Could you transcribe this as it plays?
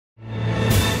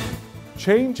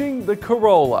Changing the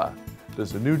Corolla.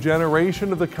 Does a new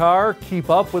generation of the car keep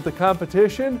up with the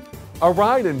competition? A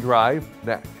ride and drive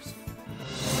next.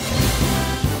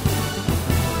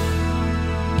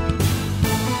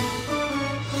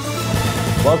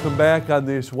 Welcome back on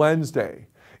this Wednesday.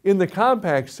 In the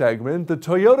compact segment, the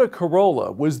Toyota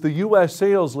Corolla was the U.S.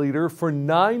 sales leader for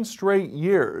 9 straight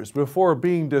years before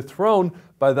being dethroned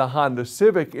by the Honda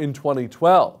Civic in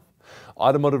 2012.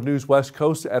 Automotive News West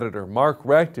Coast editor Mark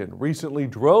Rechtin recently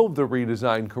drove the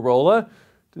redesigned Corolla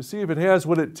to see if it has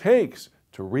what it takes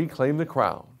to reclaim the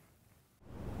crown.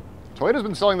 Toyota's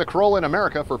been selling the Corolla in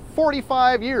America for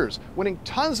 45 years, winning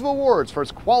tons of awards for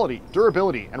its quality,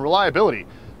 durability, and reliability.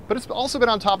 But it's also been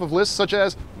on top of lists such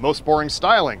as most boring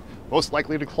styling, most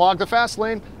likely to clog the fast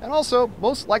lane, and also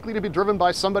most likely to be driven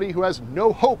by somebody who has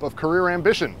no hope of career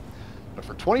ambition. But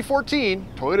for 2014,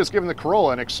 Toyota's given the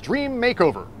Corolla an extreme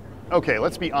makeover. Okay,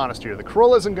 let's be honest here. The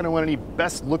Corolla isn't going to win any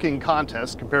best-looking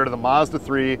contest compared to the Mazda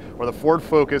 3 or the Ford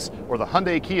Focus or the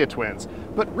Hyundai Kia twins.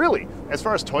 But really, as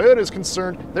far as Toyota is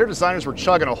concerned, their designers were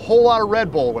chugging a whole lot of Red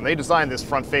Bull when they designed this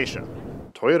front fascia.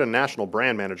 Toyota National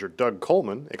Brand Manager Doug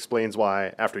Coleman explains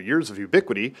why, after years of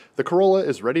ubiquity, the Corolla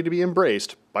is ready to be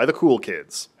embraced by the cool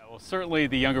kids. Well, certainly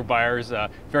the younger buyers, a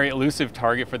very elusive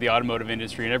target for the automotive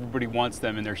industry, and everybody wants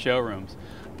them in their showrooms.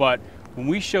 But when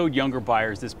we showed younger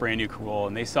buyers this brand new Corolla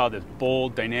and they saw this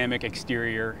bold, dynamic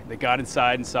exterior, they got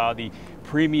inside and saw the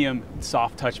premium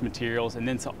soft touch materials and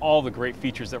then saw all the great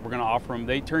features that we're going to offer them,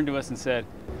 they turned to us and said,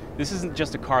 this isn't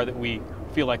just a car that we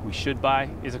feel like we should buy,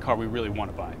 it's a car we really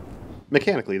want to buy.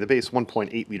 Mechanically, the base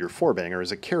 1.8-liter four-banger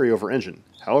is a carryover engine.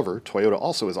 However, Toyota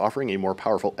also is offering a more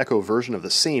powerful Eco version of the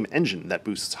same engine that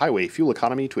boosts highway fuel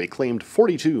economy to a claimed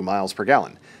 42 miles per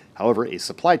gallon. However, a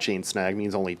supply chain snag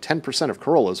means only 10% of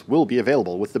Corollas will be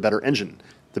available with the better engine.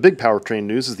 The big powertrain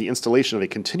news is the installation of a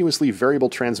continuously variable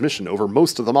transmission over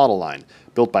most of the model line.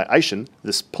 Built by Rechtin,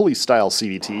 this pulley-style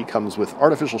CVT comes with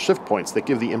artificial shift points that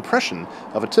give the impression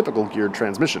of a typical geared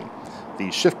transmission.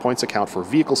 These shift points account for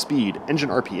vehicle speed, engine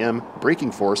RPM,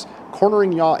 braking force,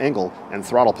 cornering yaw angle, and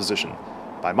throttle position.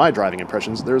 By my driving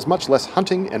impressions, there is much less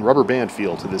hunting and rubber band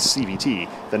feel to this CVT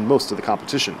than most of the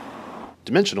competition.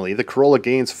 Dimensionally, the Corolla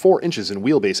gains 4 inches in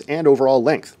wheelbase and overall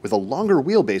length, with a longer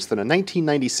wheelbase than a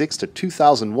 1996 to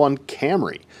 2001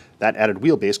 Camry. That added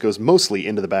wheelbase goes mostly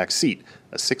into the back seat.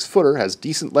 A 6-footer has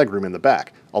decent legroom in the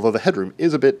back, although the headroom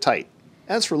is a bit tight.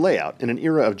 As for layout, in an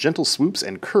era of gentle swoops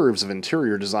and curves of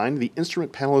interior design, the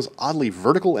instrument panel is oddly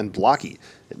vertical and blocky.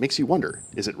 It makes you wonder,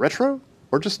 is it retro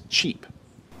or just cheap?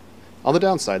 On the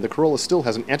downside, the Corolla still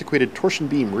has an antiquated torsion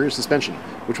beam rear suspension,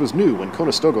 which was new when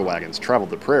Conestoga wagons traveled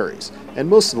the prairies, and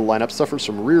most of the lineup suffers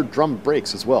from rear drum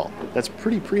brakes as well. That's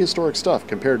pretty prehistoric stuff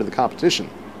compared to the competition.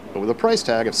 But with a price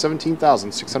tag of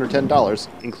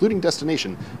 $17,610, including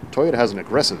destination, Toyota has an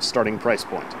aggressive starting price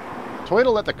point.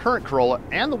 Toyota let the current Corolla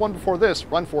and the one before this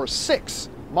run for 6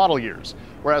 model years,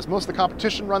 whereas most of the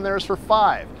competition run theirs for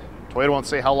 5. Toyota won't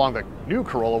say how long the new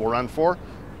Corolla will run for,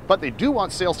 but they do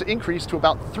want sales to increase to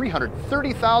about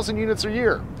 330,000 units a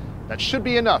year. That should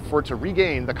be enough for it to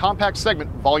regain the compact segment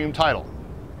volume title.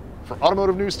 For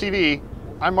Automotive News TV,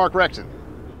 I'm Mark Rechtin.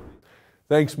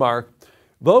 Thanks, Mark.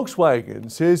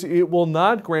 Volkswagen says it will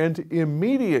not grant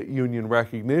immediate union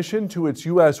recognition to its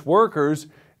U.S. workers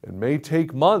and may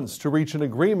take months to reach an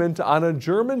agreement on a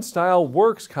German-style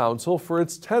works council for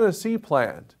its Tennessee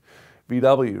plant.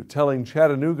 VW telling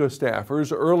Chattanooga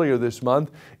staffers earlier this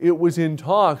month it was in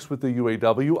talks with the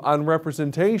UAW on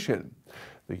representation.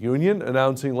 The union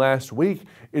announcing last week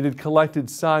it had collected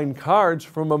signed cards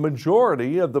from a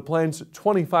majority of the plant's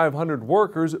 2,500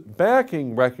 workers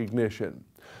backing recognition.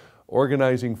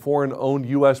 Organizing foreign-owned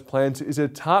U.S. plants is a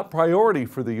top priority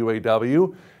for the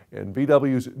UAW, and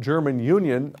VW's German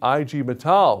union, IG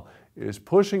Metall, is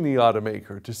pushing the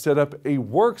automaker to set up a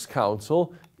works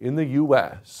council in the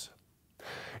U.S.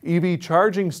 EV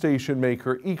charging station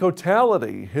maker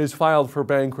Ecotality has filed for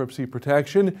bankruptcy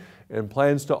protection and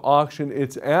plans to auction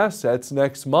its assets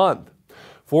next month.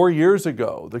 4 years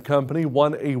ago, the company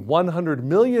won a $100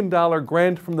 million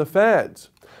grant from the feds.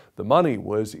 The money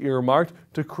was earmarked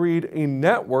to create a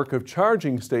network of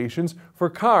charging stations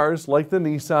for cars like the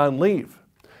Nissan Leaf.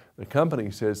 The company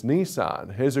says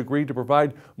Nissan has agreed to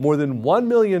provide more than $1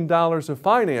 million of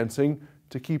financing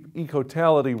to keep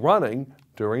Ecotality running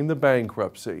during the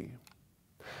bankruptcy.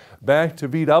 Back to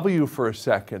VW for a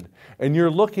second, and you're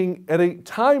looking at a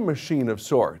time machine of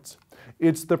sorts.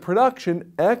 It's the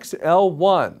production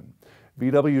XL1.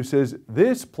 VW says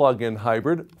this plug-in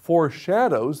hybrid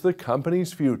foreshadows the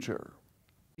company's future.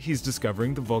 He's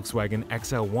discovering the Volkswagen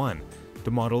XL1,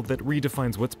 the model that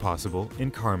redefines what's possible in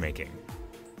car making.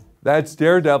 That's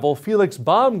Daredevil Felix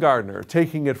Baumgartner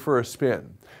taking it for a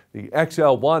spin. The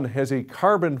XL1 has a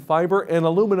carbon fiber and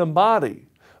aluminum body.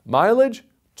 Mileage,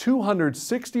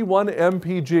 261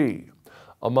 mpg.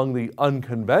 Among the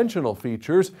unconventional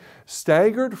features,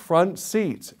 staggered front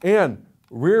seats and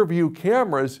rear view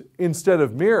cameras instead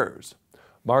of mirrors.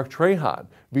 Mark Trahan,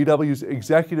 VW's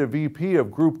Executive VP of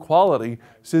Group Quality,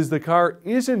 says the car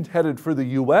isn't headed for the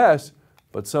U.S.,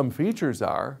 but some features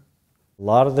are. A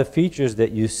lot of the features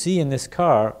that you see in this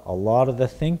car, a lot of the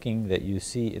thinking that you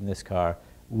see in this car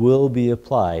will be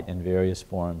applied in various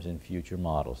forms in future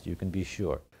models, you can be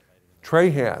sure.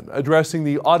 Trahan addressing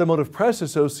the Automotive Press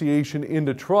Association in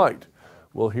Detroit.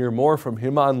 We'll hear more from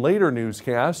him on later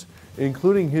newscasts,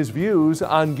 including his views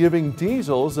on giving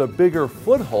diesels a bigger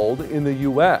foothold in the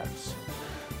U.S.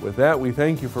 With that, we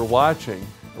thank you for watching,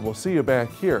 and we'll see you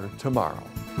back here tomorrow.